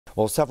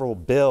Well, several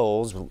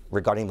bills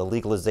regarding the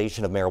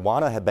legalization of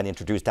marijuana have been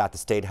introduced at the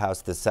State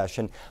House this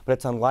session, but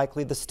it's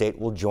unlikely the state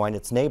will join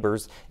its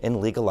neighbors in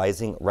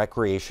legalizing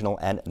recreational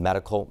and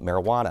medical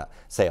marijuana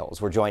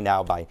sales. We're joined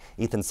now by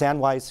Ethan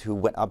Sandweiss, who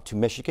went up to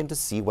Michigan to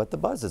see what the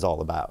buzz is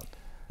all about.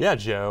 Yeah,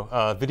 Joe.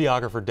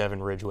 Videographer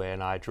Devin Ridgway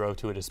and I drove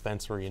to a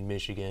dispensary in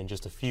Michigan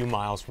just a few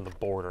miles from the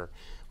border.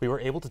 We were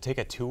able to take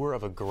a tour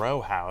of a grow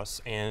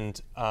house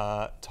and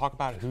talk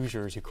about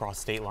Hoosiers who cross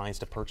state lines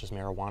to purchase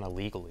marijuana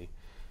legally.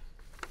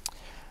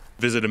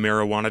 Visit a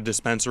marijuana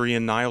dispensary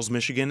in Niles,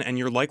 Michigan, and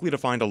you're likely to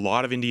find a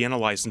lot of Indiana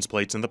license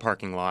plates in the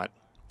parking lot.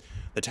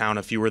 The town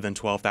of fewer than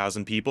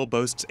 12,000 people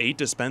boasts 8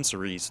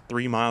 dispensaries,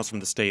 3 miles from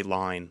the state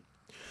line.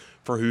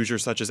 For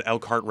Hoosiers such as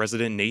Elkhart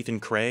resident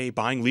Nathan Cray,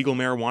 buying legal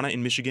marijuana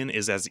in Michigan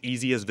is as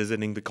easy as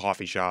visiting the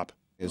coffee shop.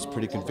 It's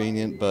pretty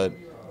convenient, but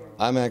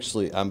I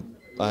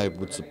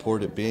would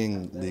support it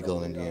being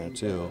legal in Indiana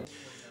too.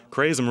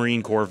 Cray is a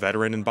Marine Corps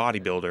veteran and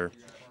bodybuilder.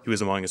 He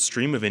was among a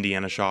stream of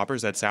Indiana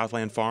shoppers at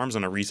Southland Farms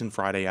on a recent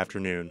Friday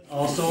afternoon.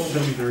 Also going to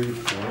be very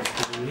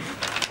forcefully.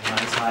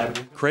 Nice high.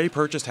 Cray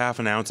purchased half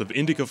an ounce of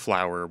indica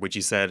flower, which he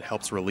said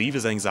helps relieve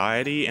his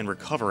anxiety and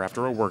recover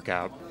after a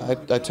workout.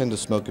 I tend to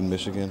smoke in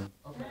Michigan,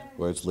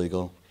 where it's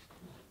legal.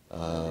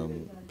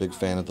 Big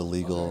fan of the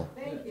legal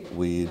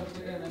weed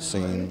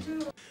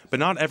scene. But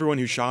not everyone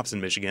who shops in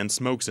Michigan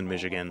smokes in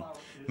Michigan.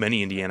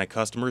 Many Indiana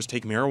customers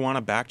take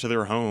marijuana back to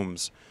their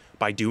homes.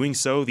 By doing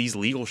so, these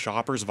legal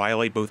shoppers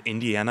violate both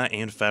Indiana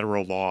and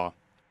federal law.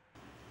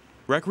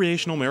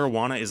 Recreational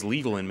marijuana is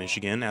legal in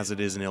Michigan, as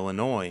it is in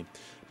Illinois.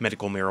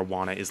 Medical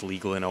marijuana is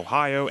legal in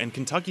Ohio, and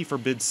Kentucky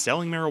forbids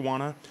selling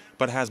marijuana,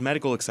 but has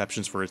medical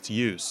exceptions for its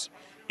use.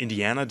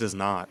 Indiana does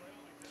not.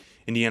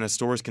 Indiana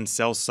stores can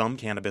sell some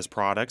cannabis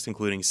products,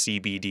 including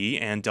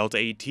CBD and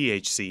Delta-8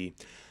 THC.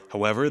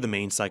 However, the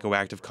main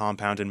psychoactive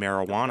compound in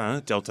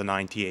marijuana,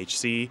 Delta-9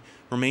 THC,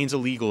 remains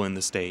illegal in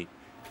the state.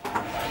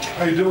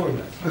 How you doing?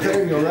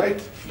 Nathaniel,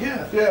 right?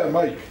 Yeah,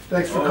 Mike.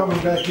 Thanks for coming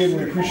back in.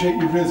 We appreciate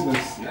your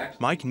business.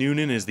 Mike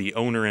Noonan is the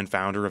owner and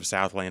founder of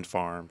Southland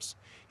Farms.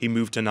 He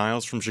moved to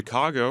Niles from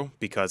Chicago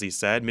because he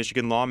said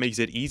Michigan law makes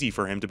it easy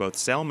for him to both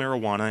sell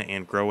marijuana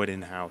and grow it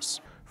in-house.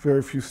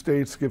 Very few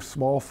states give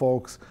small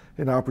folks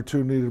an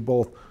opportunity to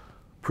both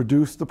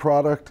produce the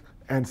product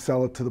and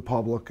sell it to the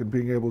public, and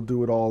being able to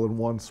do it all in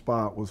one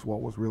spot was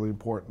what was really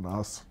important to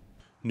us.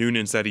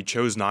 Noonan said he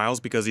chose Niles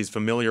because he's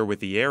familiar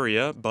with the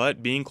area,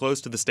 but being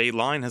close to the state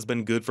line has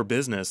been good for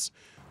business.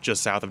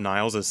 Just south of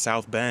Niles is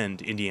South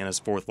Bend, Indiana's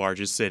 4th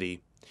largest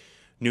city.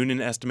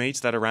 Noonan estimates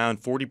that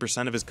around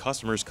 40% of his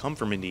customers come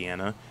from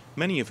Indiana,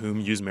 many of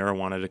whom use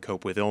marijuana to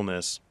cope with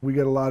illness. We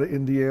get a lot of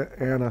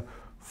Indiana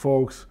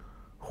folks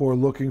who are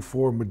looking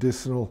for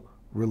medicinal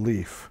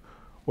relief,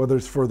 whether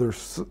it's for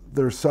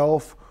their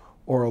self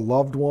or a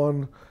loved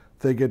one.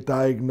 They get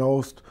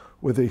diagnosed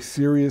with a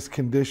serious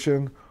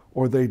condition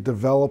or they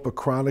develop a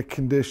chronic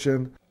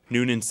condition.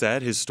 Noonan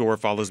said his store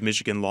follows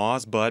Michigan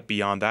laws, but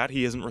beyond that,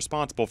 he isn't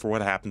responsible for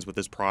what happens with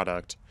his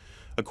product.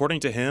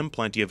 According to him,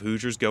 plenty of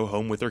Hoosiers go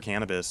home with their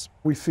cannabis.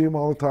 We see them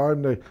all the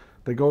time.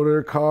 They go to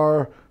their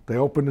car, they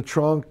open the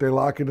trunk, they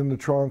lock it in the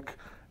trunk,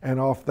 and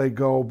off they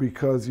go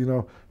because,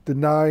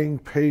 denying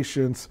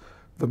patients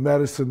the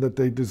medicine that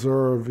they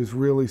deserve is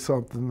really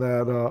something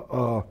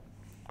that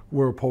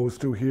we're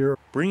opposed to here.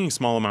 Bringing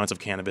small amounts of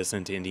cannabis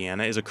into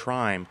Indiana is a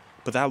crime,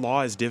 but that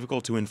law is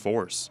difficult to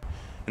enforce.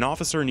 An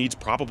officer needs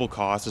probable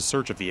cause to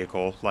search a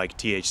vehicle, like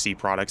THC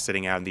products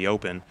sitting out in the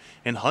open,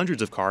 and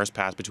hundreds of cars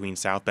pass between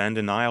South Bend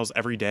and Niles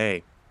every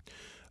day.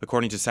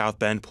 According to South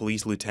Bend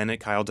Police Lieutenant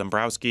Kyle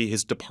Dombrowski,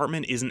 his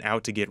department isn't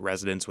out to get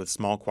residents with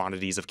small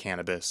quantities of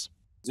cannabis.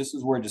 This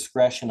is where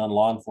discretion on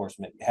law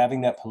enforcement,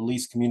 having that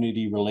police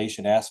community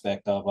relation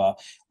aspect of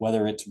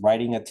whether it's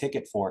writing a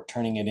ticket for it,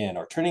 turning it in,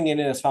 or turning it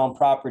in as found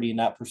property and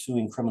not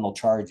pursuing criminal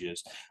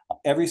charges.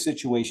 Every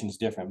situation is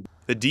different.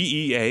 The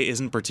DEA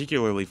isn't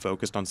particularly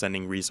focused on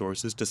sending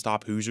resources to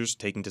stop Hoosiers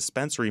taking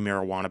dispensary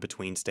marijuana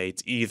between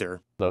states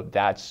either. So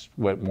that's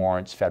what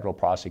warrants federal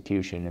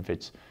prosecution if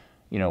it's,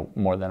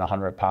 more than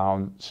 100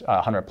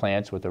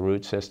 plants with a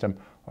root system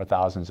or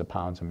thousands of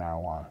pounds of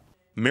marijuana.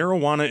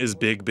 Marijuana is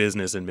big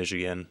business in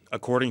Michigan.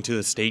 According to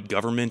the state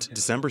government,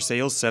 December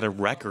sales set a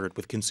record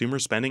with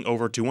consumers spending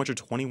over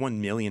 $221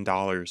 million.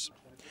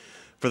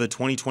 For the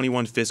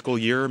 2021 fiscal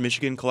year,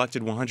 Michigan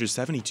collected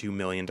 $172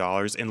 million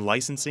in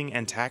licensing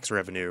and tax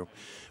revenue,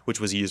 which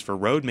was used for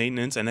road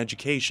maintenance and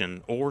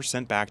education or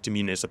sent back to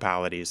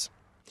municipalities.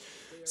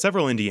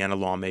 Several Indiana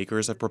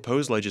lawmakers have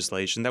proposed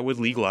legislation that would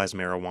legalize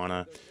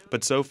marijuana,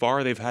 but so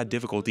far they've had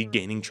difficulty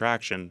gaining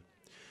traction.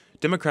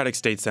 Democratic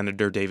State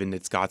Senator David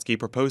Nitzkotsky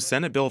proposed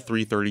Senate Bill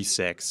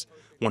 336,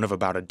 one of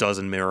about a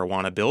dozen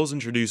marijuana bills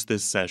introduced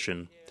this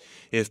session.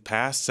 If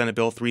passed, Senate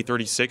Bill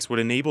 336 would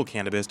enable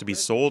cannabis to be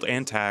sold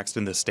and taxed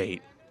in the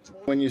state.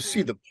 When you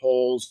see the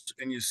polls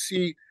and you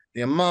see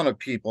the amount of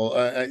people,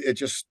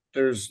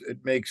 it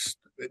makes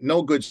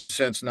no good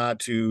sense not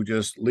to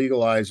just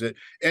legalize it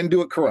and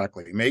do it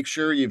correctly. Make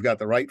sure you've got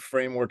the right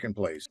framework in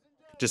place.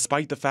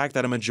 Despite the fact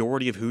that a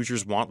majority of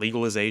Hoosiers want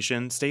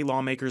legalization, state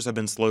lawmakers have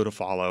been slow to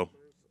follow.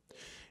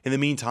 In the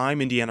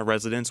meantime, Indiana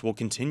residents will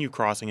continue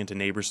crossing into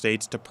neighbor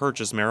states to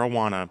purchase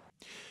marijuana.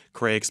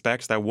 Cray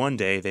expects that one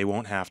day they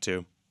won't have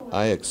to.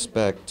 I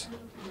expect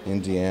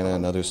Indiana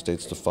and other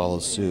states to follow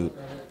suit,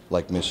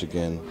 like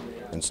Michigan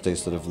and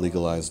states that have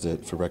legalized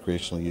it for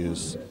recreational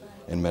use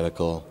and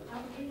medical.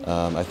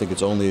 I think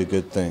it's only a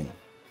good thing.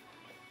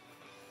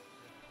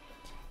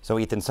 So,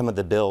 Ethan, some of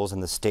the bills in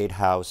the State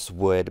House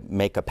would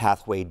make a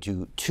pathway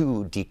to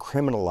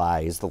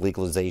decriminalize the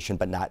legalization,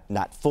 but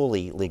not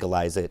fully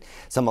legalize it.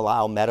 Some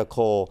allow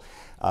medical,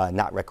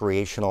 not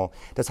recreational.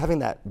 Does having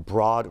that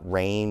broad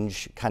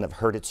range kind of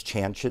hurt its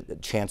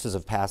chances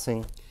of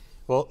passing?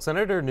 Well,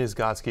 Senator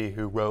Nizgotsky,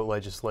 who wrote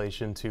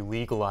legislation to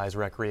legalize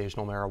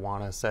recreational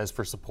marijuana, says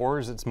for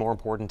supporters it's more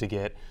important to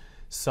get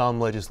some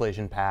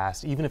legislation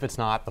passed, even if it's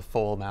not the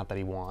full amount that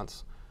he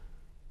wants.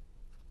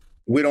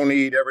 We don't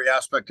need every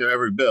aspect of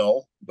every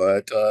bill,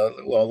 but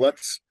well,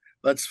 let's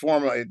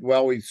form a,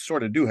 well, we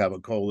sort of do have a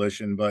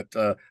coalition, but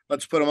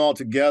let's put them all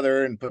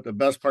together and put the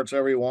best parts of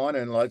every one,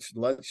 and let's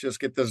just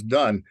get this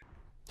done.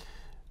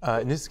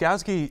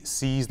 Nizgotsky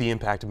sees the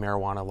impact of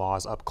marijuana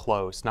laws up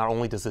close. Not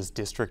only does his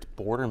district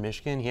border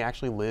Michigan, he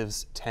actually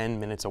lives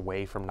 10 minutes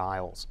away from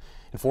Niles.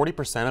 And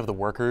 40% of the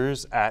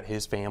workers at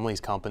his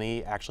family's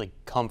company actually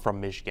come from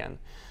Michigan.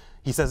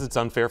 He says it's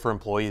unfair for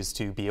employees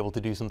to be able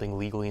to do something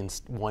legally in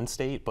one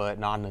state, but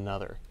not in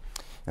another.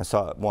 I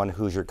saw one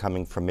Hoosier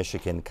coming from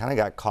Michigan kind of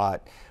got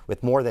caught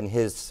with more than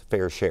his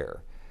fair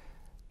share.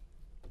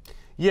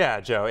 Yeah,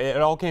 Joe, it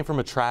all came from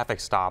a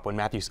traffic stop when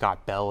Matthew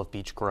Scott Bell of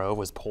Beech Grove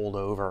was pulled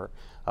over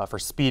for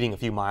speeding a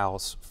few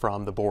miles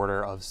from the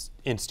border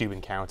in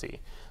Steuben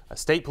County.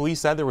 State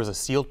police said there was a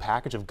sealed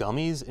package of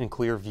gummies in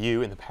clear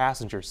view in the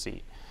passenger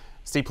seat.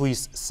 State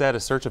police said a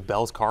search of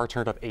Bell's car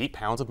turned up 8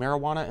 pounds of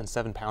marijuana and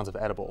 7 pounds of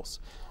edibles.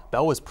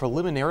 Bell was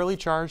preliminarily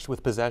charged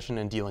with possession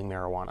and dealing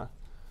marijuana.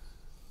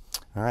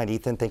 All right,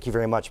 Ethan, thank you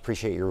very much.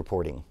 Appreciate your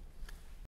reporting.